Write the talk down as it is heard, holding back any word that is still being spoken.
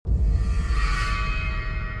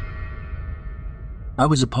I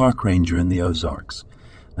was a park ranger in the Ozarks,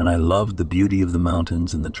 and I loved the beauty of the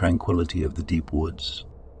mountains and the tranquility of the deep woods.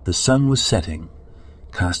 The sun was setting,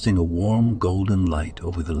 casting a warm golden light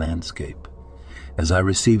over the landscape, as I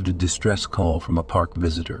received a distress call from a park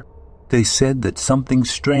visitor. They said that something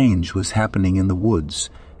strange was happening in the woods,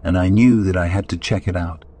 and I knew that I had to check it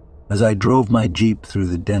out. As I drove my Jeep through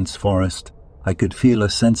the dense forest, I could feel a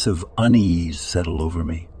sense of unease settle over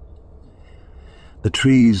me. The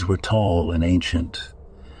trees were tall and ancient,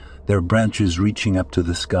 their branches reaching up to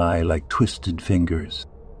the sky like twisted fingers.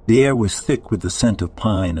 The air was thick with the scent of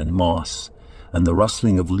pine and moss, and the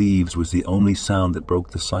rustling of leaves was the only sound that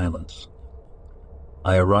broke the silence.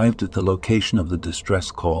 I arrived at the location of the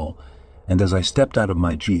distress call, and as I stepped out of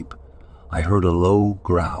my Jeep, I heard a low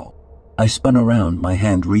growl. I spun around, my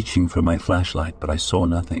hand reaching for my flashlight, but I saw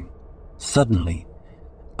nothing. Suddenly,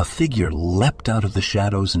 a figure leapt out of the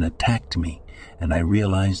shadows and attacked me, and I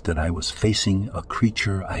realized that I was facing a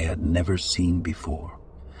creature I had never seen before.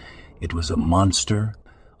 It was a monster,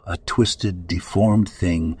 a twisted, deformed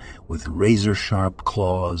thing with razor-sharp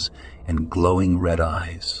claws and glowing red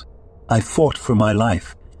eyes. I fought for my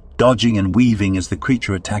life, dodging and weaving as the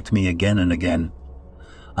creature attacked me again and again.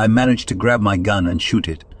 I managed to grab my gun and shoot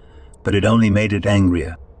it, but it only made it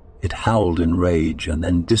angrier. It howled in rage and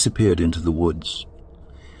then disappeared into the woods.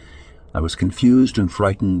 I was confused and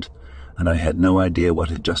frightened, and I had no idea what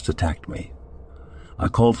had just attacked me. I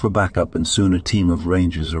called for backup, and soon a team of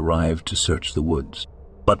rangers arrived to search the woods.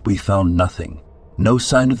 But we found nothing. No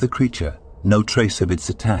sign of the creature, no trace of its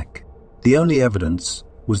attack. The only evidence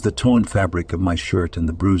was the torn fabric of my shirt and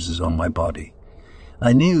the bruises on my body.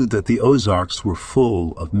 I knew that the Ozarks were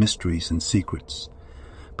full of mysteries and secrets,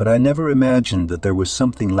 but I never imagined that there was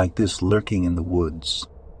something like this lurking in the woods.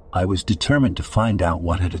 I was determined to find out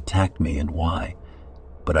what had attacked me and why,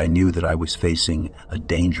 but I knew that I was facing a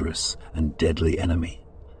dangerous and deadly enemy.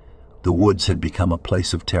 The woods had become a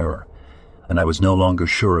place of terror, and I was no longer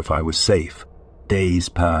sure if I was safe. Days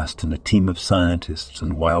passed, and a team of scientists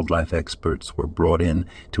and wildlife experts were brought in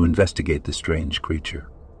to investigate the strange creature.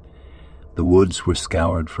 The woods were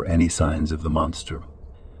scoured for any signs of the monster,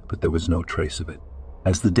 but there was no trace of it.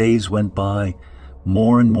 As the days went by,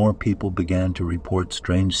 more and more people began to report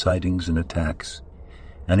strange sightings and attacks,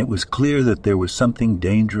 and it was clear that there was something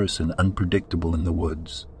dangerous and unpredictable in the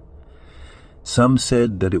woods. Some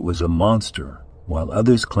said that it was a monster, while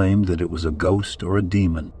others claimed that it was a ghost or a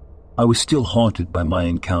demon. I was still haunted by my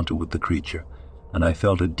encounter with the creature, and I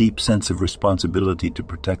felt a deep sense of responsibility to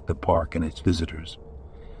protect the park and its visitors.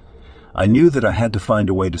 I knew that I had to find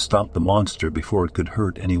a way to stop the monster before it could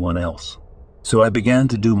hurt anyone else. So I began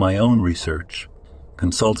to do my own research,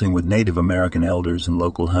 consulting with Native American elders and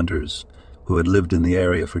local hunters who had lived in the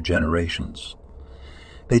area for generations.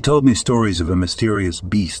 They told me stories of a mysterious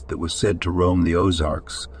beast that was said to roam the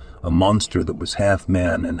Ozarks, a monster that was half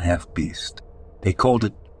man and half beast. They called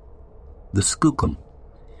it the Skookum,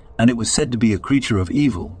 and it was said to be a creature of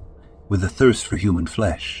evil with a thirst for human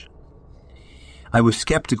flesh. I was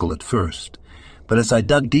skeptical at first, but as I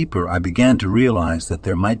dug deeper, I began to realize that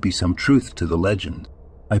there might be some truth to the legend.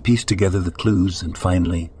 I pieced together the clues, and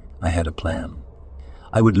finally, I had a plan.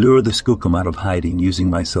 I would lure the Skookum out of hiding using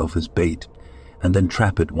myself as bait, and then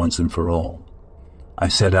trap it once and for all. I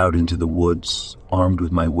set out into the woods, armed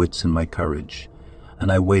with my wits and my courage,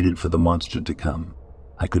 and I waited for the monster to come.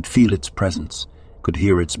 I could feel its presence, could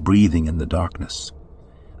hear its breathing in the darkness.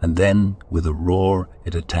 And then, with a roar,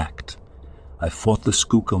 it attacked. I fought the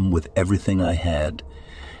Skookum with everything I had,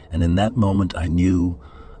 and in that moment I knew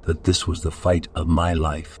that this was the fight of my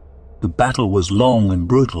life. The battle was long and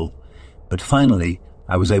brutal, but finally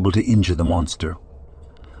I was able to injure the monster.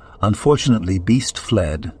 Unfortunately, Beast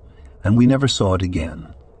fled, and we never saw it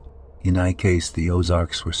again. In my case, the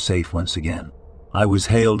Ozarks were safe once again. I was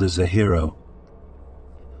hailed as a hero,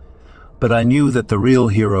 but I knew that the real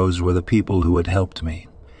heroes were the people who had helped me,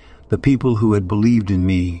 the people who had believed in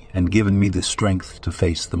me and given me the strength to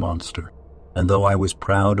face the monster. And though I was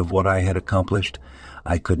proud of what I had accomplished,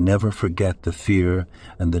 I could never forget the fear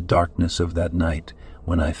and the darkness of that night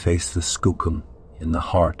when I faced the Skookum in the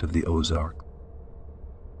heart of the Ozark.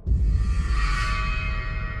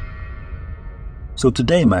 So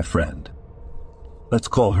today, my friend, let's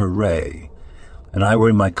call her Ray, and I were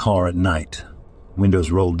in my car at night,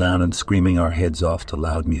 windows rolled down and screaming our heads off to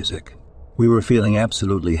loud music. We were feeling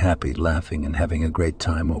absolutely happy, laughing and having a great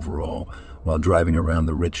time overall, while driving around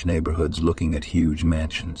the rich neighborhoods looking at huge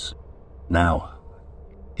mansions. Now,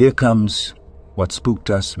 here comes what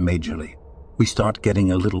spooked us majorly. We start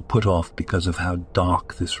getting a little put off because of how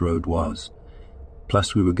dark this road was.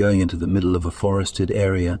 Plus, we were going into the middle of a forested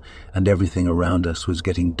area, and everything around us was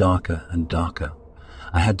getting darker and darker.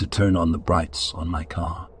 I had to turn on the brights on my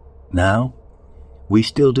car. Now, we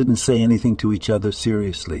still didn't say anything to each other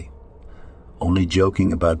seriously, only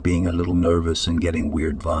joking about being a little nervous and getting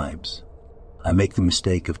weird vibes. I make the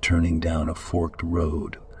mistake of turning down a forked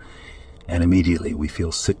road, and immediately we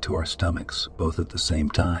feel sick to our stomachs, both at the same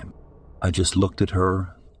time. I just looked at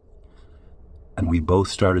her, and we both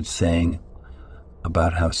started saying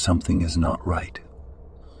about how something is not right.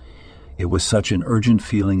 It was such an urgent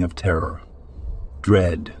feeling of terror,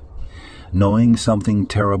 dread, knowing something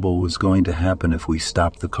terrible was going to happen if we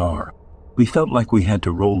stopped the car. We felt like we had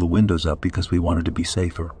to roll the windows up because we wanted to be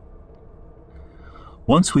safer.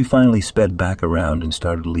 Once we finally sped back around and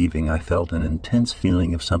started leaving, I felt an intense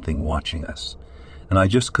feeling of something watching us, and I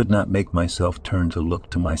just could not make myself turn to look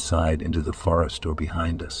to my side into the forest or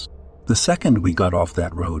behind us. The second we got off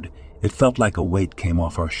that road, it felt like a weight came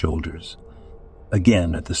off our shoulders,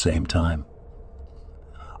 again at the same time.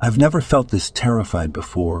 I've never felt this terrified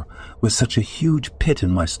before, with such a huge pit in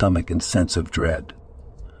my stomach and sense of dread.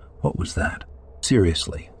 What was that?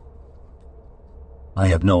 Seriously. I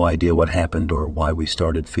have no idea what happened or why we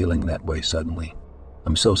started feeling that way suddenly.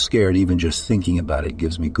 I'm so scared even just thinking about it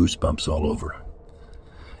gives me goosebumps all over.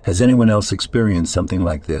 Has anyone else experienced something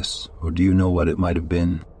like this, or do you know what it might have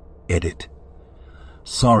been? Edit.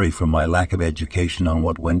 Sorry for my lack of education on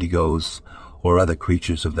what Wendigos or other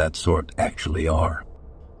creatures of that sort actually are.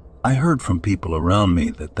 I heard from people around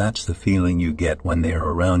me that that's the feeling you get when they are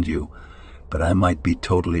around you, but I might be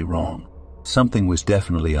totally wrong. Something was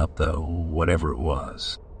definitely up, though, whatever it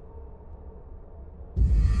was.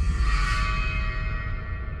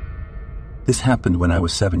 This happened when I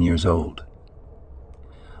was 7 years old.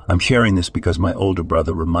 I'm sharing this because my older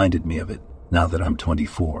brother reminded me of it, now that I'm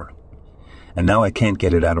 24. And now I can't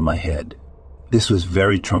get it out of my head. This was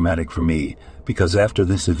very traumatic for me, because after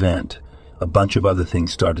this event, a bunch of other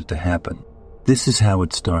things started to happen. This is how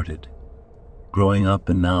it started. Growing up,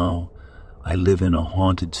 and now I live in a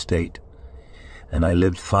haunted state, and I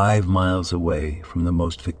lived 5 miles away from the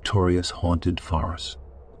most victorious haunted forest.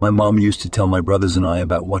 My mom used to tell my brothers and I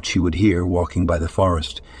about what she would hear walking by the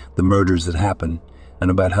forest, the murders that happened, and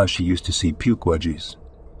about how she used to see puke wedgies.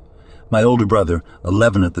 My older brother,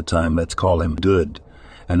 11 at the time, let's call him Dud,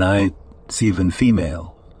 and I, Stephen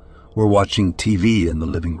female, were watching TV in the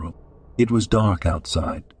living room. It was dark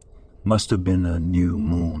outside. Must have been a new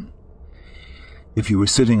moon. If you were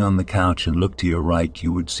sitting on the couch and looked to your right,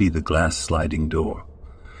 you would see the glass sliding door,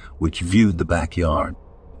 which viewed the backyard.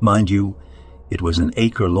 Mind you, it was an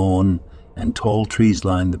acre lawn and tall trees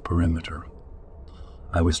lined the perimeter.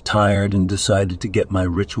 I was tired and decided to get my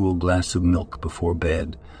ritual glass of milk before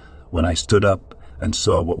bed when I stood up and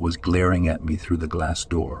saw what was glaring at me through the glass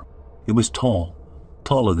door. It was tall,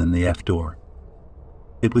 taller than the F door.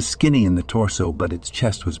 It was skinny in the torso, but its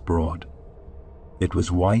chest was broad. It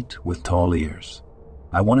was white with tall ears.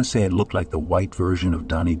 I want to say it looked like the white version of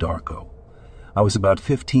Donnie Darko. I was about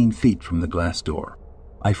 15 feet from the glass door.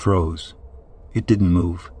 I froze. It didn't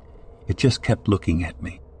move. It just kept looking at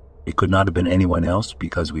me. It could not have been anyone else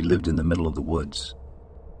because we lived in the middle of the woods.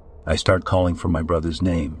 I started calling for my brother's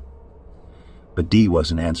name, but Dee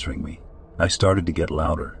wasn't answering me. I started to get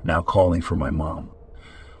louder, now calling for my mom.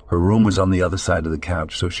 Her room was on the other side of the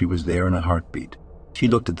couch, so she was there in a heartbeat. She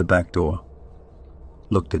looked at the back door,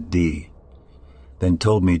 looked at Dee, then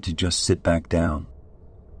told me to just sit back down.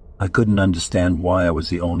 I couldn't understand why I was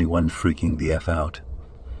the only one freaking the F out.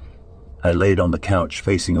 I laid on the couch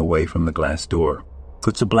facing away from the glass door,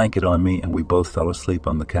 puts a blanket on me, and we both fell asleep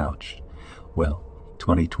on the couch. Well,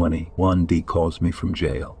 2021, Dee calls me from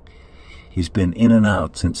jail. He's been in and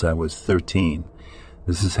out since I was 13.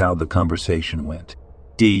 This is how the conversation went.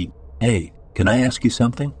 Dee, hey, can I ask you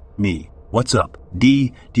something? Me, what's up?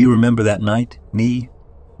 Dee, do you remember that night? Me,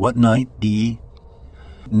 what night, Dee?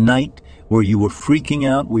 Night where you were freaking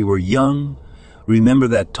out, we were young. Remember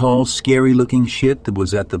that tall, scary-looking shit that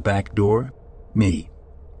was at the back door? Me.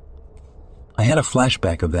 I had a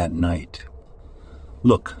flashback of that night.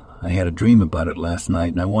 Look, I had a dream about it last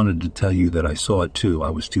night, and I wanted to tell you that I saw it too. I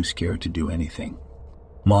was too scared to do anything.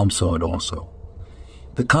 Mom saw it also.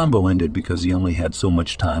 The convo ended because he only had so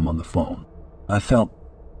much time on the phone. I felt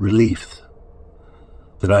relief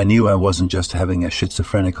that I knew I wasn't just having a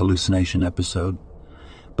schizophrenic hallucination episode,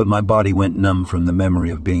 but my body went numb from the memory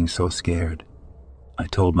of being so scared. I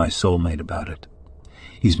told my soulmate about it.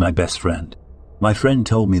 He's my best friend. My friend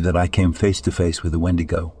told me that I came face to face with a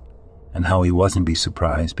Wendigo, and how he wasn't be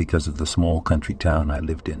surprised because of the small country town I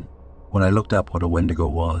lived in. When I looked up what a Wendigo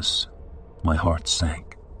was, my heart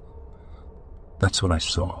sank. That's what I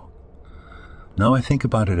saw. Now I think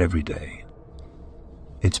about it every day.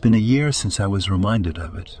 It's been a year since I was reminded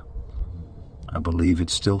of it. I believe it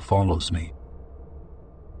still follows me.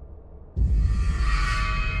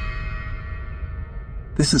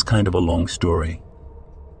 This is kind of a long story.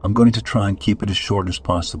 I'm going to try and keep it as short as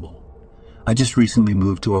possible. I just recently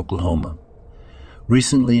moved to Oklahoma.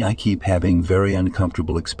 Recently, I keep having very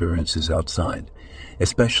uncomfortable experiences outside,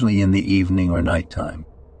 especially in the evening or nighttime.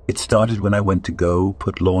 It started when I went to go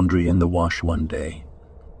put laundry in the wash one day.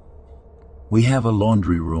 We have a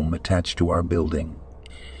laundry room attached to our building,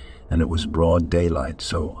 and it was broad daylight,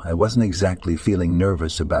 so I wasn't exactly feeling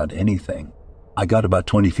nervous about anything. I got about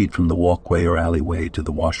 20 feet from the walkway or alleyway to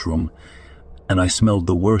the washroom, and I smelled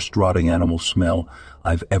the worst rotting animal smell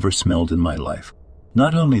I've ever smelled in my life.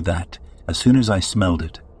 Not only that, as soon as I smelled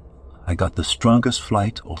it, I got the strongest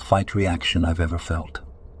flight or fight reaction I've ever felt.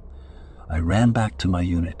 I ran back to my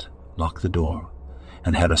unit, locked the door,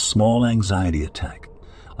 and had a small anxiety attack.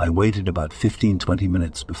 I waited about 15-20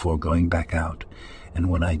 minutes before going back out, and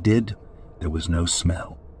when I did, there was no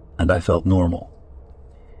smell, and I felt normal.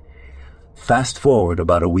 Fast forward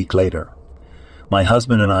about a week later. My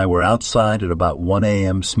husband and I were outside at about 1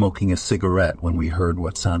 a.m. smoking a cigarette when we heard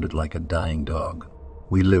what sounded like a dying dog.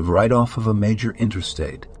 We live right off of a major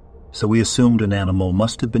interstate, so we assumed an animal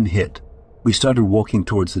must have been hit. We started walking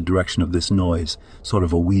towards the direction of this noise, sort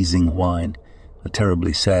of a wheezing whine, a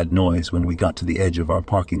terribly sad noise when we got to the edge of our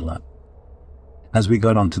parking lot. As we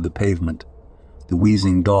got onto the pavement, the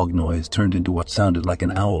wheezing dog noise turned into what sounded like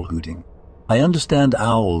an owl hooting. I understand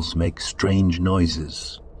owls make strange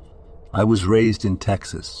noises. I was raised in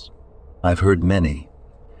Texas. I've heard many,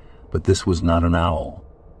 but this was not an owl.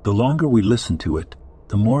 The longer we listened to it,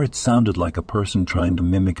 the more it sounded like a person trying to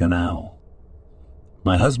mimic an owl.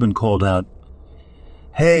 My husband called out,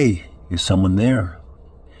 "Hey, is someone there?"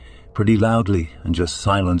 pretty loudly, and just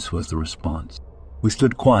silence was the response. We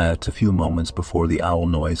stood quiet a few moments before the owl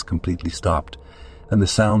noise completely stopped, and the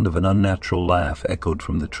sound of an unnatural laugh echoed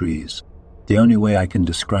from the trees. The only way I can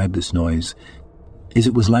describe this noise is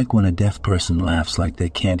it was like when a deaf person laughs like they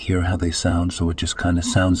can't hear how they sound, so it just kind of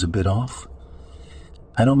sounds a bit off.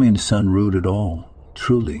 I don't mean to sound rude at all,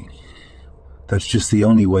 truly. That's just the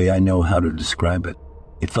only way I know how to describe it.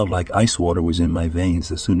 It felt like ice water was in my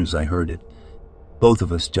veins as soon as I heard it. Both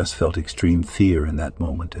of us just felt extreme fear in that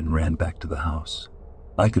moment and ran back to the house.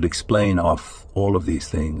 I could explain off all of these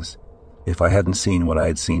things if I hadn't seen what I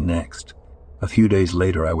had seen next. A few days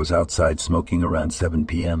later, I was outside smoking around 7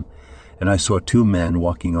 p.m., and I saw two men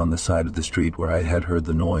walking on the side of the street where I had heard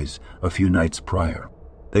the noise a few nights prior.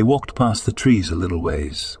 They walked past the trees a little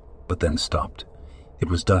ways, but then stopped. It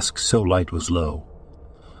was dusk, so light was low.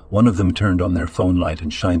 One of them turned on their phone light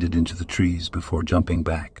and shined it into the trees before jumping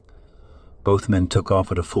back. Both men took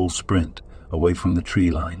off at a full sprint, away from the tree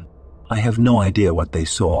line. I have no idea what they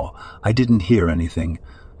saw. I didn't hear anything,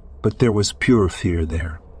 but there was pure fear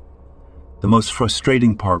there. The most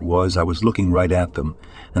frustrating part was I was looking right at them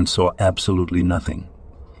and saw absolutely nothing.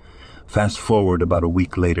 Fast forward about a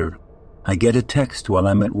week later, I get a text while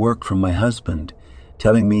I'm at work from my husband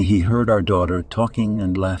telling me he heard our daughter talking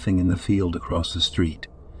and laughing in the field across the street.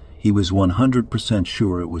 He was 100%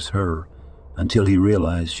 sure it was her until he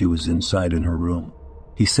realized she was inside in her room.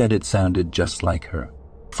 He said it sounded just like her.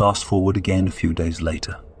 Fast forward again a few days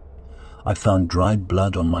later. I found dried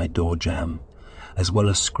blood on my door jamb, as well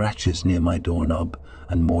as scratches near my doorknob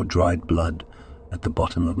and more dried blood at the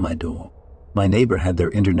bottom of my door. My neighbor had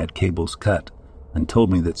their internet cables cut and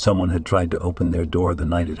told me that someone had tried to open their door the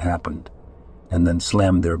night it happened and then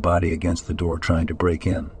slammed their body against the door trying to break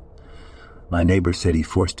in. My neighbor said he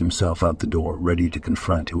forced himself out the door, ready to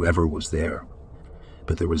confront whoever was there.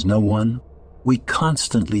 But there was no one. We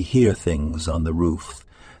constantly hear things on the roof,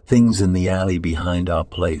 things in the alley behind our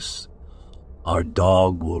place. Our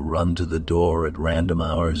dog will run to the door at random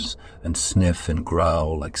hours and sniff and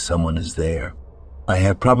growl like someone is there. I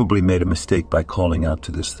have probably made a mistake by calling out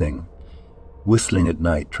to this thing, whistling at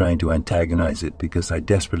night, trying to antagonize it because I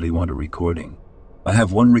desperately want a recording. I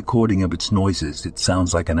have one recording of its noises. It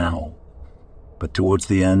sounds like an owl. But towards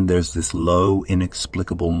the end, there's this low,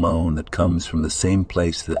 inexplicable moan that comes from the same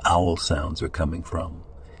place the owl sounds are coming from.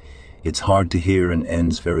 It's hard to hear and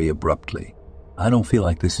ends very abruptly. I don't feel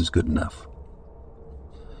like this is good enough.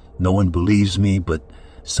 No one believes me, but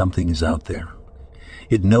something is out there.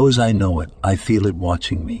 It knows I know it. I feel it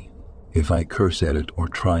watching me. If I curse at it or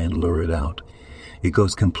try and lure it out, it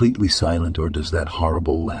goes completely silent or does that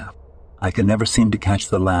horrible laugh. I can never seem to catch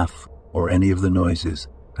the laugh or any of the noises.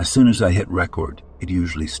 As soon as I hit record, it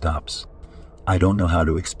usually stops. I don't know how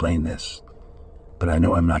to explain this, but I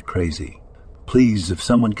know I'm not crazy. Please, if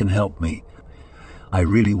someone can help me, I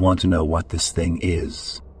really want to know what this thing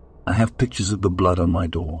is. I have pictures of the blood on my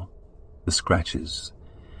door, the scratches.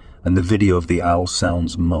 and the video of the owl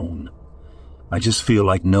sounds moan. I just feel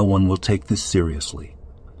like no one will take this seriously.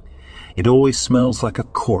 It always smells like a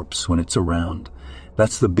corpse when it's around.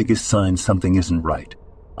 That's the biggest sign something isn't right.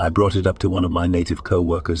 I brought it up to one of my native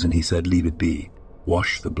co-workers and he said, "Leave it be.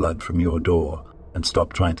 Wash the blood from your door and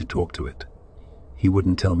stop trying to talk to it." He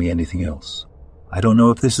wouldn't tell me anything else. I don't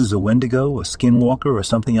know if this is a Wendigo, a skinwalker, or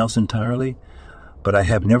something else entirely, but I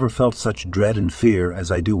have never felt such dread and fear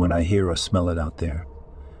as I do when I hear or smell it out there.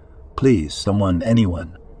 Please, someone,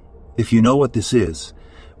 anyone, if you know what this is,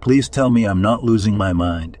 please tell me I'm not losing my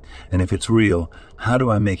mind, and if it's real, how do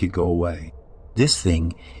I make it go away? This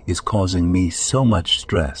thing is causing me so much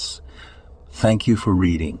stress. Thank you for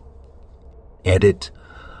reading. Edit.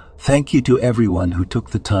 Thank you to everyone who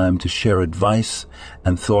took the time to share advice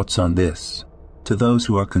and thoughts on this. To those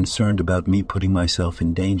who are concerned about me putting myself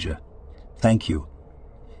in danger, thank you.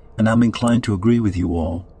 And I'm inclined to agree with you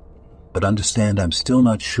all, but understand I'm still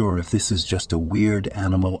not sure if this is just a weird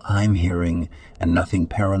animal I'm hearing and nothing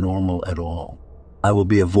paranormal at all. I will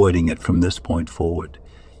be avoiding it from this point forward,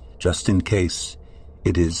 just in case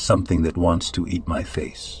it is something that wants to eat my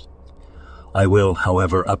face. I will,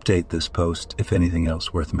 however, update this post if anything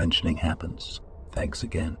else worth mentioning happens. Thanks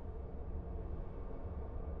again.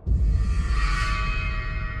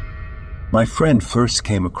 My friend first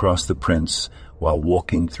came across the prints while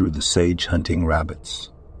walking through the sage hunting rabbits.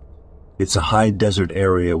 It's a high desert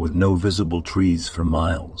area with no visible trees for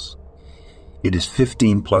miles. It is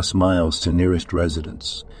 15 plus miles to nearest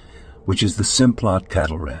residence, which is the Simplot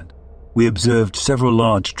cattle ranch. We observed several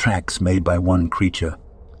large tracks made by one creature.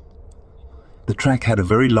 The track had a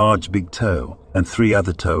very large big toe and 3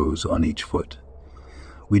 other toes on each foot.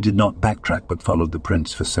 We did not backtrack but followed the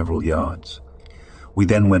prints for several yards. We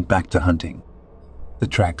then went back to hunting. The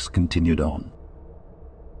tracks continued on.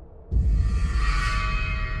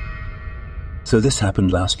 So this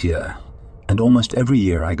happened last year, and almost every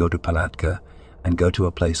year I go to Palatka and go to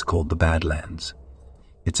a place called the Badlands.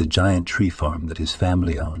 It's a giant tree farm that his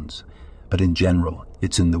family owns, but in general,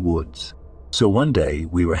 it's in the woods. So one day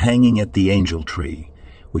we were hanging at the angel tree,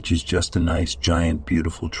 which is just a nice, giant,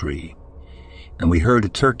 beautiful tree. And we heard a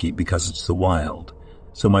turkey because it's the wild.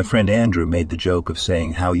 So my friend Andrew made the joke of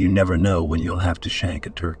saying how you never know when you'll have to shank a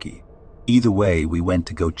turkey. Either way, we went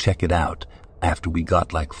to go check it out. After we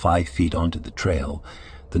got like 5 feet onto the trail,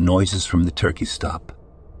 the noises from the turkey stop.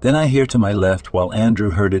 Then I hear to my left while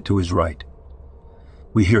Andrew heard it to his right.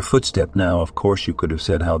 We hear footstep now. Of course you could have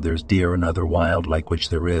said how there's deer and other wildlife, which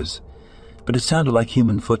there is. But it sounded like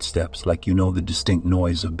human footsteps, like you know the distinct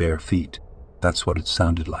noise of bare feet. That's what it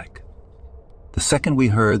sounded like. The second we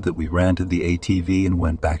heard that, we ran to the ATV and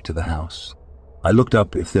went back to the house. I looked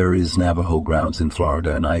up if there is Navajo grounds in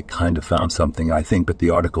Florida, and I kind of found something, I think, but the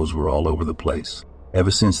articles were all over the place. Ever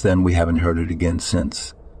since then, we haven't heard it again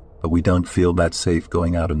since. But we don't feel that safe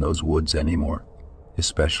going out in those woods anymore,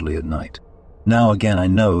 especially at night. Now again, I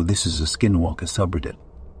know this is a skinwalker subreddit,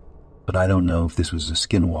 but I don't know if this was a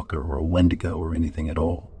skinwalker or a Wendigo or anything at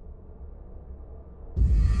all.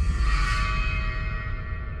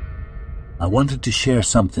 I wanted to share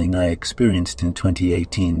something I experienced in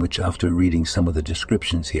 2018, which after reading some of the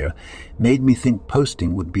descriptions here, made me think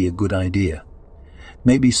posting would be a good idea.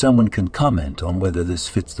 Maybe someone can comment on whether this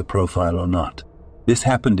fits the profile or not. This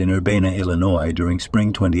happened in Urbana, Illinois during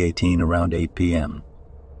spring 2018 around 8 p.m.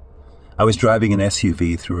 I was driving an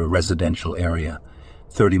SUV through a residential area,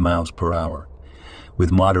 30 miles per hour,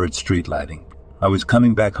 with moderate street lighting. I was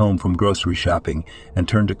coming back home from grocery shopping and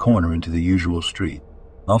turned a corner into the usual street.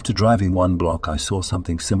 After driving 1 block, I saw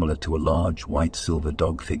something similar to a large white-silver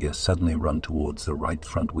dog figure suddenly run towards the right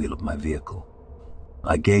front wheel of my vehicle.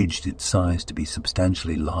 I gauged its size to be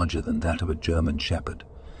substantially larger than that of a German Shepherd,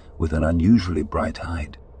 with an unusually bright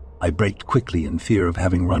hide. I braked quickly in fear of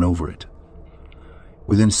having run over it.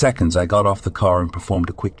 Within seconds, I got off the car and performed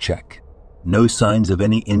a quick check. No signs of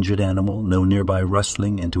any injured animal, no nearby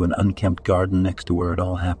rustling into an unkempt garden next to where it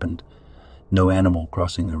all happened, no animal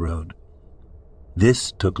crossing the road.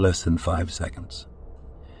 This took less than 5 seconds.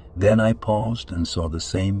 Then I paused and saw the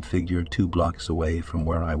same figure 2 blocks away from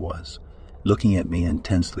where I was, looking at me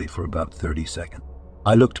intensely for about 30 seconds.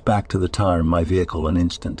 I looked back to the tire in my vehicle an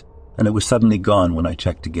instant, and it was suddenly gone when I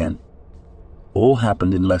checked again. All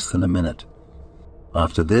happened in less than a minute.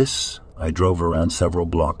 After this, I drove around several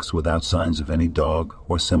blocks without signs of any dog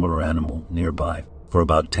or similar animal nearby for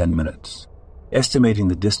about 10 minutes. Estimating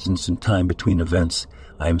the distance and time between events,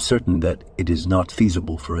 I am certain that it is not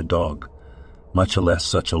feasible for a dog, much less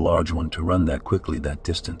such a large one, to run that quickly that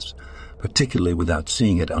distance, particularly without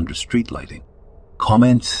seeing it under street lighting.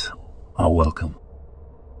 Comments are welcome.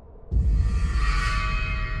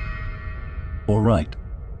 All right,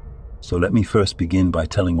 So let me first begin by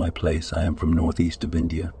telling my place. I am from northeast of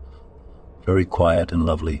India. Very quiet and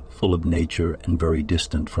lovely, full of nature and very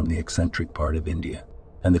distant from the eccentric part of India.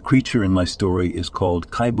 And the creature in my story is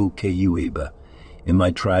called Kaibu Keyuiba. In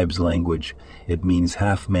my tribe's language, it means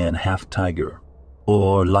half man, half tiger,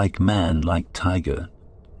 or like man, like tiger,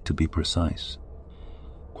 to be precise.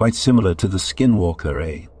 Quite similar to the skinwalker,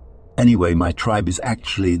 eh? Anyway, my tribe is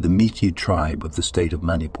actually the Meitei tribe of the state of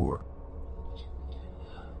Manipur.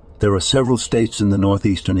 There are several states in the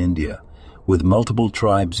northeastern India, with multiple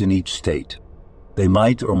tribes in each state. They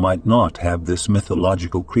might or might not have this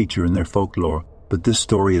mythological creature in their folklore, but this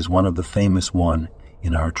story is one of the famous one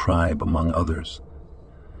in our tribe, among others.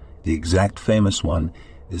 The exact famous one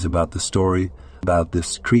is about the story about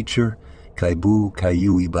this creature, Kaibu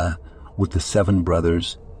Keyuiba, with the 7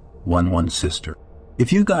 brothers, one sister.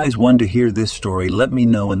 If you guys want to hear this story, let me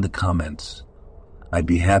know in the comments. I'd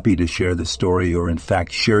be happy to share the story, or in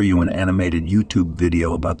fact share you an animated YouTube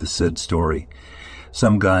video about the said story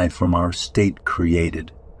some guy from our state created.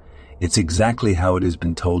 It's exactly how it has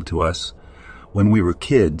been told to us when we were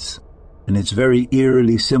kids, and it's very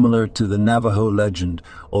eerily similar to the Navajo legend,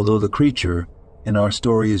 although the creature in our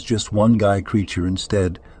story is just one guy creature,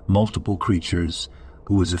 instead multiple creatures,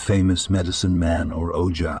 who was a famous medicine man, or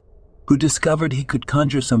Oja, who discovered he could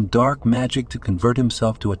conjure some dark magic to convert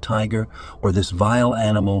himself to a tiger or this vile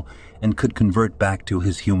animal, and could convert back to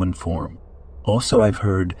his human form. Also, I've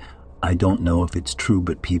heard, I don't know if it's true,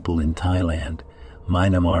 but people in Thailand,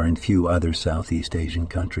 Myanmar, and few other Southeast Asian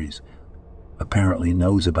countries apparently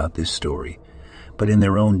knows about this story, but in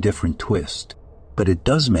their own different twist. But it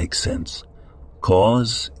does make sense,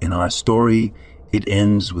 cause in our story it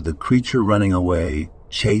ends with a creature running away,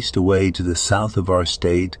 chased away to the south of our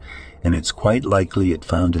state, and it's quite likely it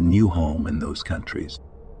found a new home in those countries.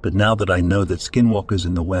 But now that I know that skinwalkers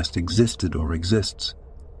in the West existed or exists,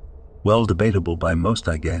 well, debatable by most,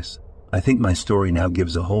 I guess, I think my story now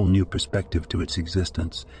gives a whole new perspective to its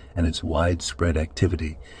existence and its widespread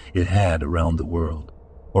activity it had around the world.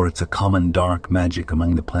 Or it's a common dark magic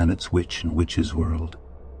among the planet's witch and witches' world.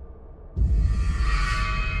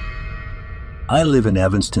 I live in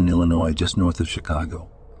Evanston, Illinois, just north of Chicago.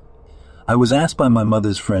 I was asked by my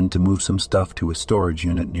mother's friend to move some stuff to a storage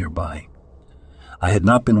unit nearby. I had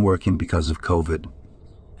not been working because of COVID,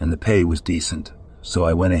 and the pay was decent, so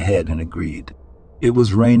I went ahead and agreed. It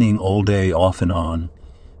was raining all day off and on,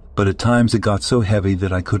 but at times it got so heavy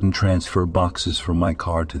that I couldn't transfer boxes from my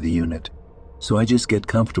car to the unit, so I just get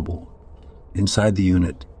comfortable inside the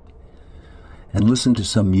unit and listen to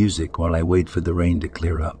some music while I wait for the rain to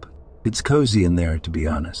clear up. It's cozy in there, to be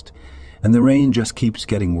honest, and the rain just keeps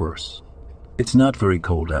getting worse. It's not very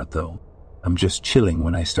cold out, though. I'm just chilling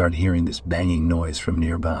when I start hearing this banging noise from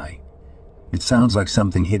nearby. It sounds like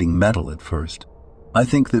something hitting metal at first. I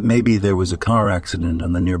think that maybe there was a car accident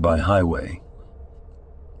on the nearby highway,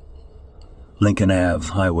 Lincoln Ave,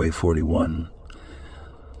 Highway 41.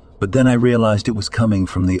 But then I realized it was coming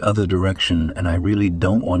from the other direction, and I really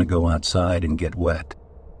don't want to go outside and get wet.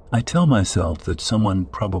 I tell myself that someone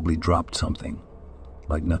probably dropped something,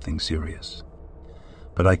 like nothing serious.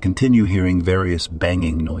 But I continue hearing various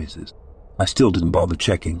banging noises. I still didn't bother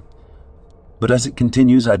checking, but as it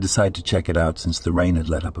continues, I decide to check it out since the rain had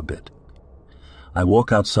let up a bit. I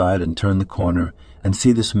walk outside and turn the corner and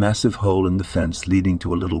see this massive hole in the fence leading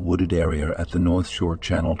to a little wooded area at the North Shore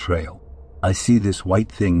Channel Trail. I see this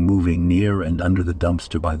white thing moving near and under the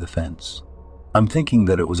dumpster by the fence. I'm thinking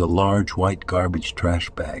that it was a large white garbage trash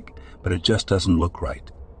bag, but it just doesn't look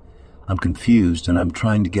right. I'm confused and I'm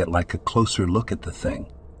trying to get like a closer look at the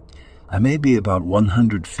thing. I may be about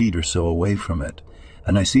 100 feet or so away from it,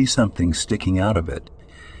 and I see something sticking out of it,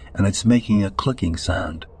 and it's making a clicking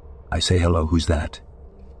sound. I say, "Hello, who's that?"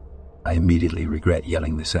 I immediately regret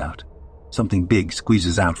yelling this out. Something big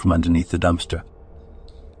squeezes out from underneath the dumpster.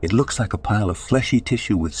 It looks like a pile of fleshy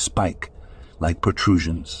tissue with spike-like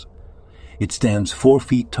protrusions. It stands 4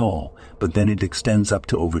 feet tall, but then it extends up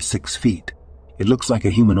to over 6 feet. It looks like a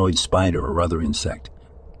humanoid spider or other insect,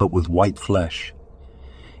 but with white flesh.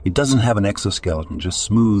 It doesn't have an exoskeleton, just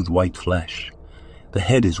smooth white flesh. The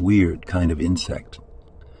head is weird, kind of insect,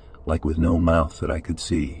 like with no mouth that I could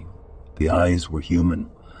see. The eyes were human,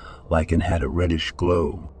 like and had a reddish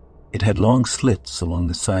glow. It had long slits along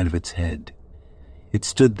the side of its head. It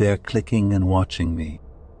stood there clicking and watching me.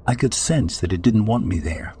 I could sense that it didn't want me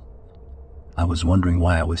there. I was wondering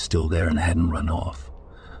why I was still there and hadn't run off.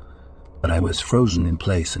 But I was frozen in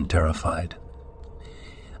place and terrified.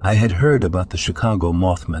 I had heard about the Chicago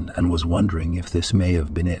Mothman and was wondering if this may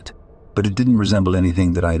have been it, but it didn't resemble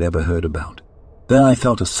anything that I'd ever heard about. Then I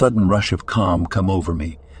felt a sudden rush of calm come over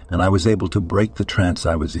me, and I was able to break the trance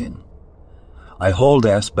I was in. I hauled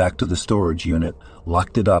ass back to the storage unit,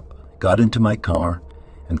 locked it up, got into my car,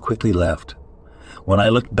 and quickly left. When I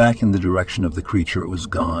looked back in the direction of the creature, it was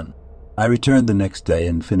gone. I returned the next day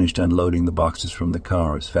and finished unloading the boxes from the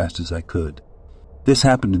car as fast as I could. This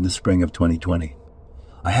happened in the spring of 2020.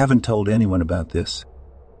 I haven't told anyone about this.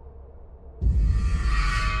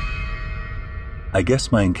 I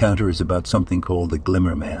guess my encounter is about something called the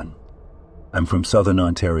Glimmer Man. I'm from southern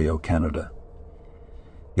Ontario, Canada.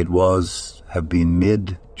 It have been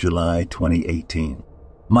mid-July 2018.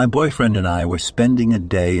 My boyfriend and I were spending a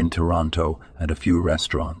day in Toronto at a few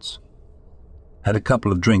restaurants. Had a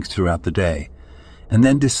couple of drinks throughout the day, and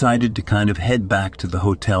then decided to kind of head back to the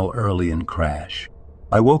hotel early and crash.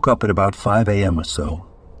 I woke up at about 5 a.m. or so.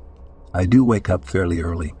 I do wake up fairly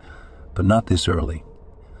early, but not this early.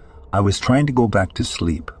 I was trying to go back to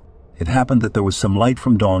sleep. It happened that there was some light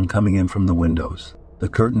from dawn coming in from the windows. The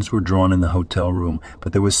curtains were drawn in the hotel room,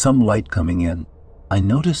 but there was some light coming in. I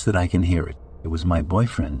noticed that I can hear it. It was my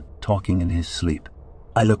boyfriend talking in his sleep.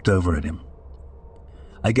 I looked over at him.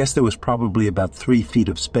 I guess there was probably about 3 feet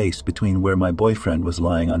of space between where my boyfriend was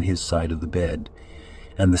lying on his side of the bed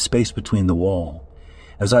and the space between the wall.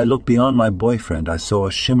 As I looked beyond my boyfriend, I saw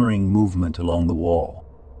a shimmering movement along the wall.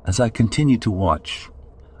 As I continued to watch,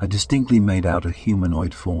 I distinctly made out a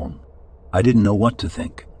humanoid form. I didn't know what to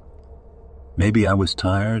think. Maybe I was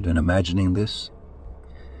tired and imagining this.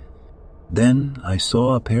 Then I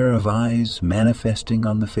saw a pair of eyes manifesting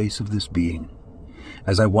on the face of this being.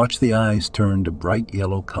 As I watched, the eyes turned a bright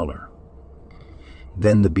yellow color.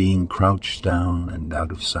 Then the being crouched down and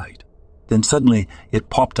out of sight. Then suddenly it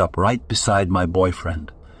popped up right beside my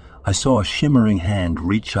boyfriend. I saw a shimmering hand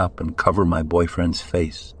reach up and cover my boyfriend's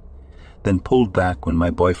face, then pulled back when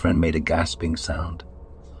my boyfriend made a gasping sound.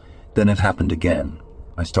 Then it happened again.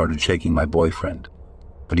 I started shaking my boyfriend,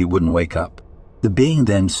 but he wouldn't wake up. The being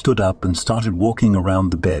then stood up and started walking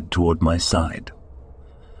around the bed toward my side.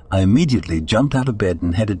 I immediately jumped out of bed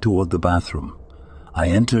and headed toward the bathroom. I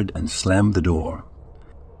entered and slammed the door.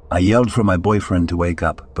 I yelled for my boyfriend to wake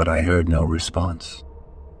up, but I heard no response.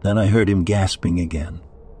 Then I heard him gasping again.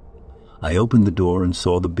 I opened the door and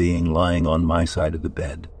saw the being lying on my side of the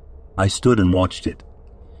bed. I stood and watched it,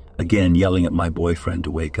 again yelling at my boyfriend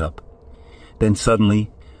to wake up. Then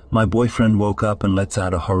suddenly, my boyfriend woke up and lets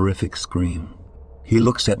out a horrific scream. He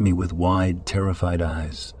looks at me with wide, terrified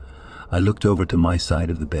eyes. I looked over to my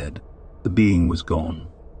side of the bed. The being was gone.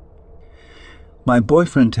 My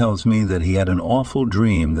boyfriend tells me that he had an awful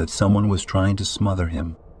dream that someone was trying to smother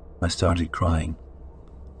him. I started crying.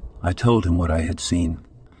 I told him what I had seen.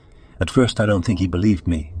 At first, I don't think he believed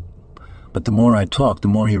me. But the more I talked, the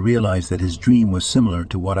more he realized that his dream was similar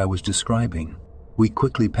to what I was describing. We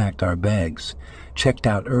quickly packed our bags, checked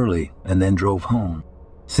out early, and then drove home.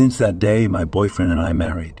 Since that day, my boyfriend and I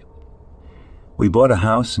married. We bought a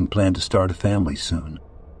house and plan to start a family soon,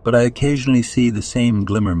 but I occasionally see the same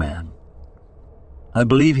Glimmer Man. I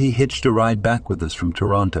believe he hitched a ride back with us from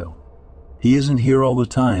Toronto. He isn't here all the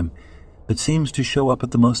time, but seems to show up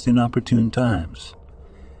at the most inopportune times.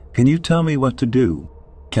 Can you tell me what to do?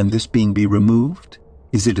 Can this being be removed?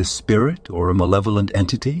 Is it a spirit or a malevolent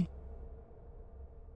entity?